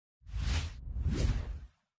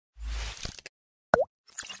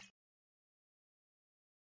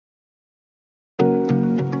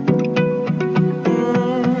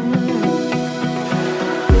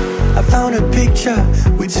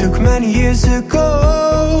picture we took many years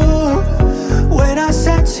ago, when I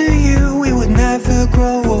said to you we would never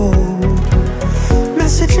grow old.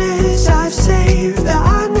 Messages I've saved that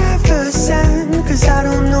I never send, cause I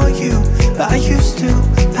don't know you, but I used to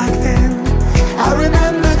back then. I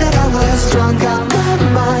remember that I was drunk out my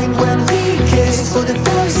mind when we kissed for the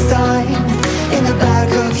first time. In the back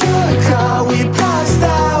of your car we passed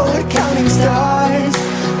out counting stars.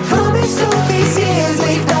 Promised all these years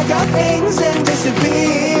we'd pack our things and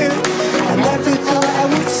disappear. I never thought I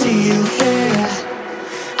would see you here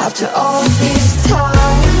after all this time.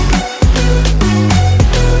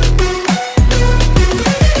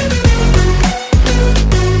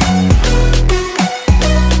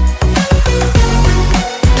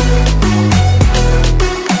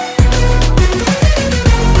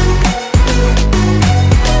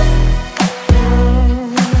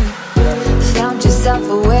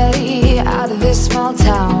 Small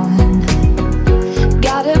town,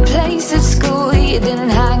 got a place at school you didn't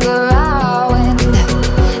hang around.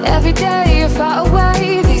 Every day you're far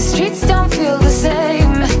away, these streets don't feel the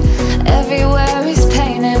same. Everywhere is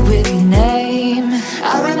painted with your name.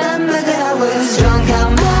 I remember that I was drunk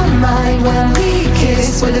out my mind when we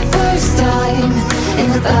kissed for the first time. In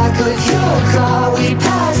the back of your car we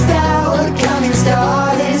passed out counting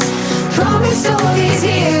stars. Promised all these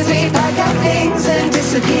years we'd pack our things and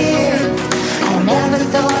disappear. I never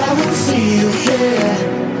thought I would see you here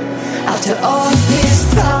after all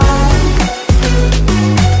this time.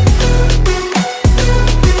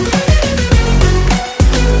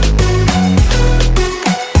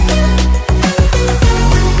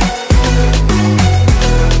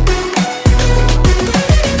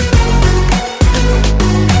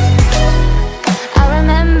 I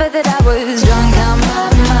remember that I was drunk out my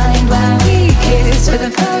mind when we kissed for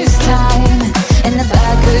the first time. In the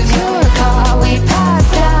back of your car we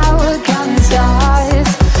passed out counting stars.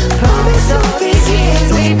 Promised all these years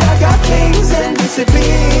we'd pack our things and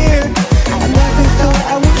disappear. I never thought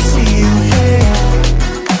I would see you here.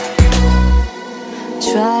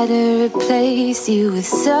 Try to replace you with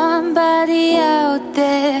somebody out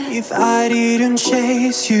there. If I didn't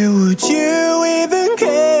chase you, would you even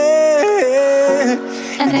care?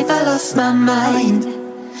 And if I lost my mind,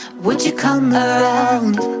 would you come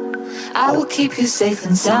around? I will keep you safe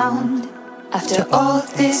and sound after all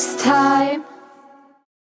this time.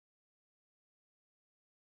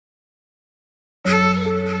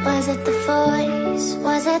 Was it the voice?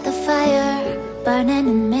 Was it the fire burning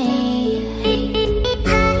in me?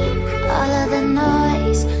 All of the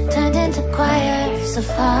noise turned into choirs of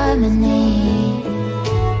harmony.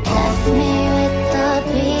 Left me with the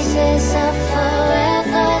pieces of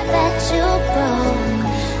forever that you broke.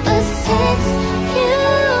 But since you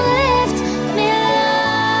left me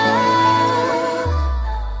alone,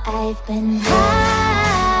 I've been